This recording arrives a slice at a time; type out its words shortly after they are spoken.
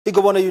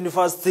igobona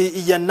University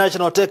ya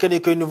National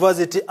Technical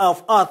University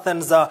of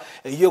Athens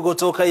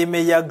yogotoka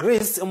ime ya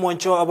Greece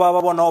mwancho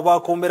ababona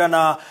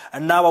obakumbirana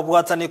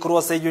n'ababwatani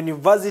kurwase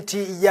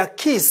University ya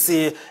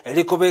Kisii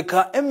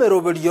likobeka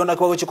emerobeliona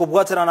kwa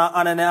chikubwaterana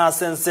anene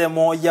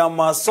asensemo ya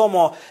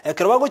masomo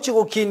ekerabago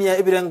chikukinia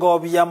ibirengo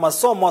bya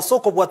masomo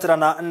soko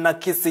bwaterana na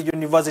Kisii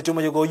University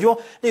umuyogoyo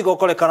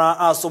ligokolekana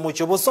asomo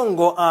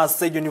chobosongo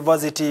ase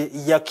University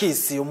ya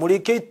Kisii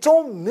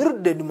umurikeito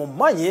mirde ni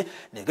mumanyi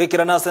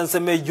negekirana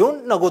asenseme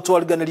yon na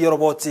gotwaliganira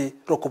roboti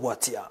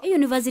rokubwatia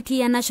University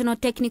ya National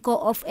Technical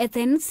of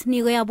Athens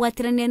nigo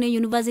yabwatirana na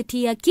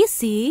University ya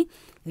Kisii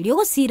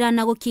lyogosira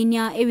na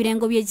gokinya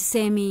ebirengo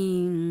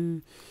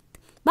byegisemi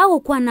bago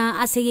kwana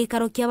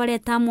asegekaro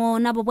kyabaletamo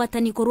nabo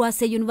bwatani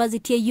korwase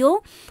University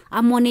yo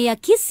amone ya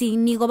Kisii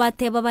nigo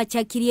bateba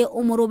bachakirie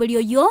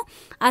umurobelyo yo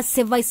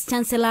ase Vice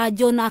Chancellor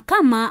John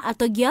Akama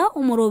atogia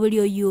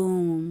umurobelyo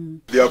yo.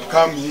 They have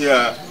come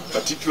here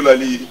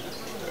particularly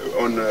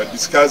on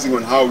discussing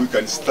on how we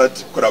can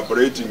start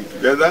collaborating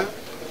together,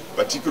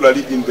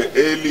 particularly in the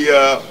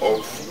area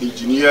of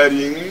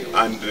engineering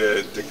and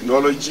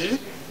technology.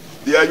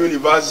 Their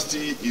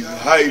university is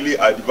highly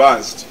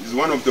advanced. It's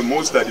one of the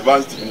most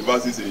advanced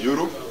universities in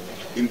Europe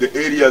in the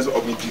areas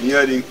of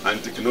engineering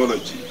and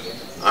technology.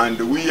 And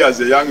we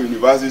as a young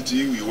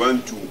university, we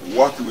want to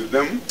work with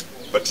them.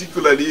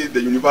 Particularly,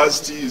 the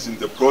university is in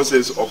the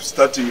process of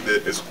starting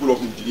a school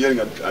of engineering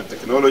and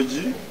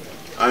technology.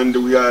 And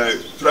we are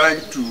trying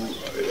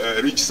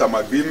to reach some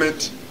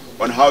agreement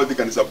on how they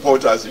can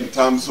support us in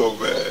terms of,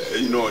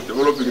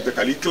 developing the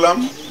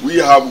curriculum. We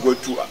have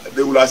got to,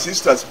 they will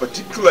assist us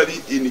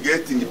particularly in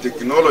getting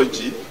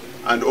technology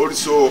and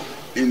also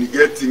in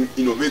getting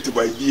innovative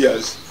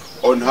ideas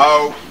on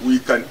how we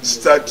can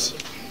start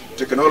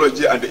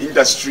technology and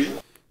industry.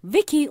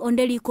 Viki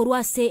ondeli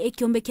korwase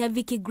ekiombekya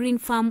Viki Green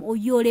Farm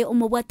oyole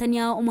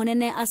omobwatania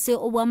omonene ase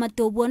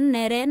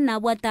obwamatobonere na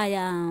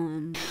bwataya.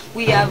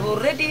 We have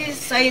already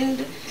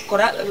signed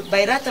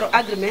bilateral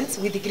agreements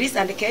with Greece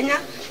and Kenya,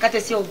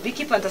 courtesy of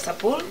Viki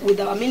Pantasapul,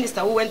 with our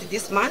minister who went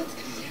this month,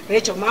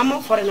 Rachel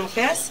Mamo, Foreign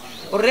Affairs.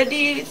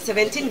 Already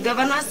 17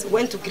 governors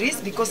went to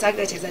Greece because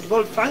agriculture is a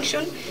devolved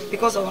function,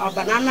 because of our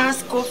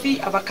bananas, coffee,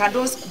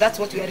 avocados. That's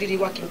what we are really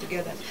working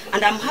together.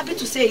 And I'm happy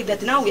to say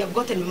that now we have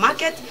gotten a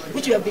market,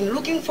 which we have been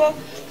looking for,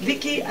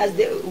 Viki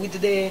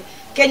with the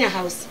Kenya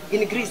House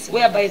in Greece,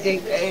 whereby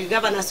the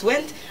governors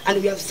went,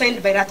 and we have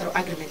signed bilateral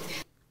agreement.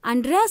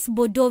 Andreas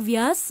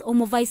Bodovias,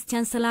 Omo Vice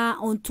Chancellor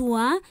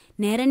Ntua,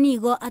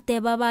 Neranigo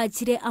ateba ba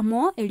chire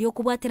amo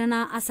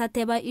eliokubwaterana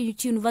asateba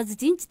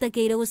University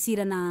chitakeire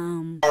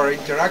gosirana. Our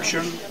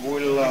interaction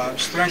will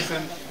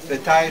strengthen the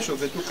ties of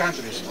the two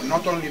countries.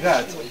 Not only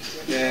that,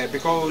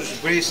 because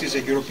Greece is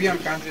a European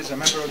country, is a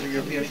member of the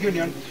European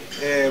Union,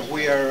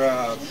 we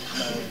are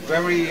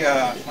very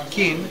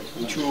keen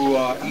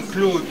to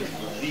include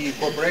the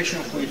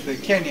cooperation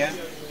with Kenya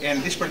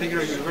and this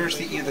particular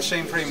university in the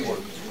same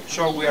framework.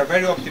 So we are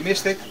very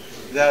optimistic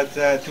that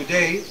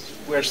today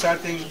we are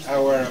starting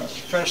our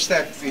first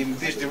step in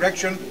this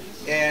direction,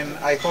 and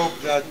I hope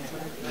that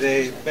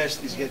the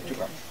best is yet to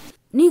come.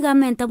 Niga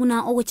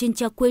mentabuna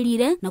ogochencha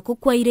kwelire na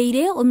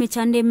kokwairire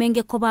omechande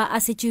menge koba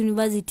ase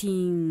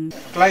University.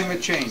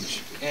 Climate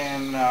change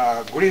and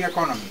green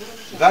economy,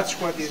 that's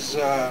what is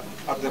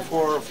at the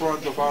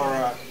forefront of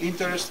our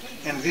interest,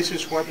 and this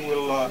is what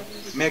will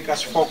make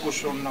us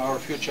focus on our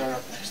future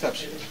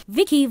steps.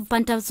 Viki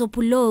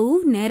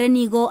Pantasopoulos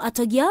nerenigo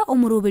atogia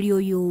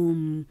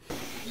omurobelioyo.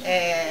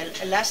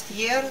 Last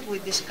year we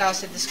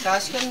discussed a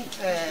discussion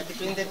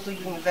between the two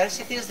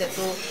universities, the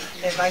two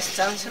vice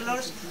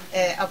chancellors,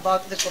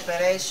 about the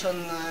cooperation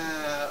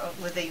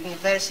with the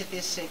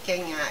universities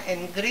Kenya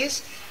and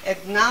Greece, and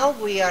now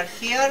we are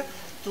here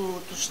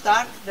to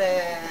start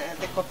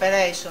the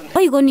cooperation.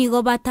 Oigo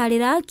nigo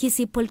batalira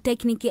Kisii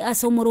Polytechnic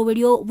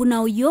asomorobelio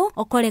bunauyo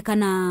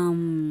okolekana.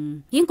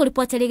 Yinko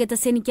ripoti legeta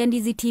seni kya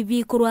Ndizi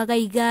TV kurwaga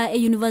iga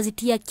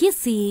University ya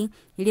Kisii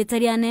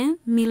ilitariane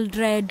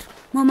Mildred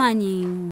Momanyi.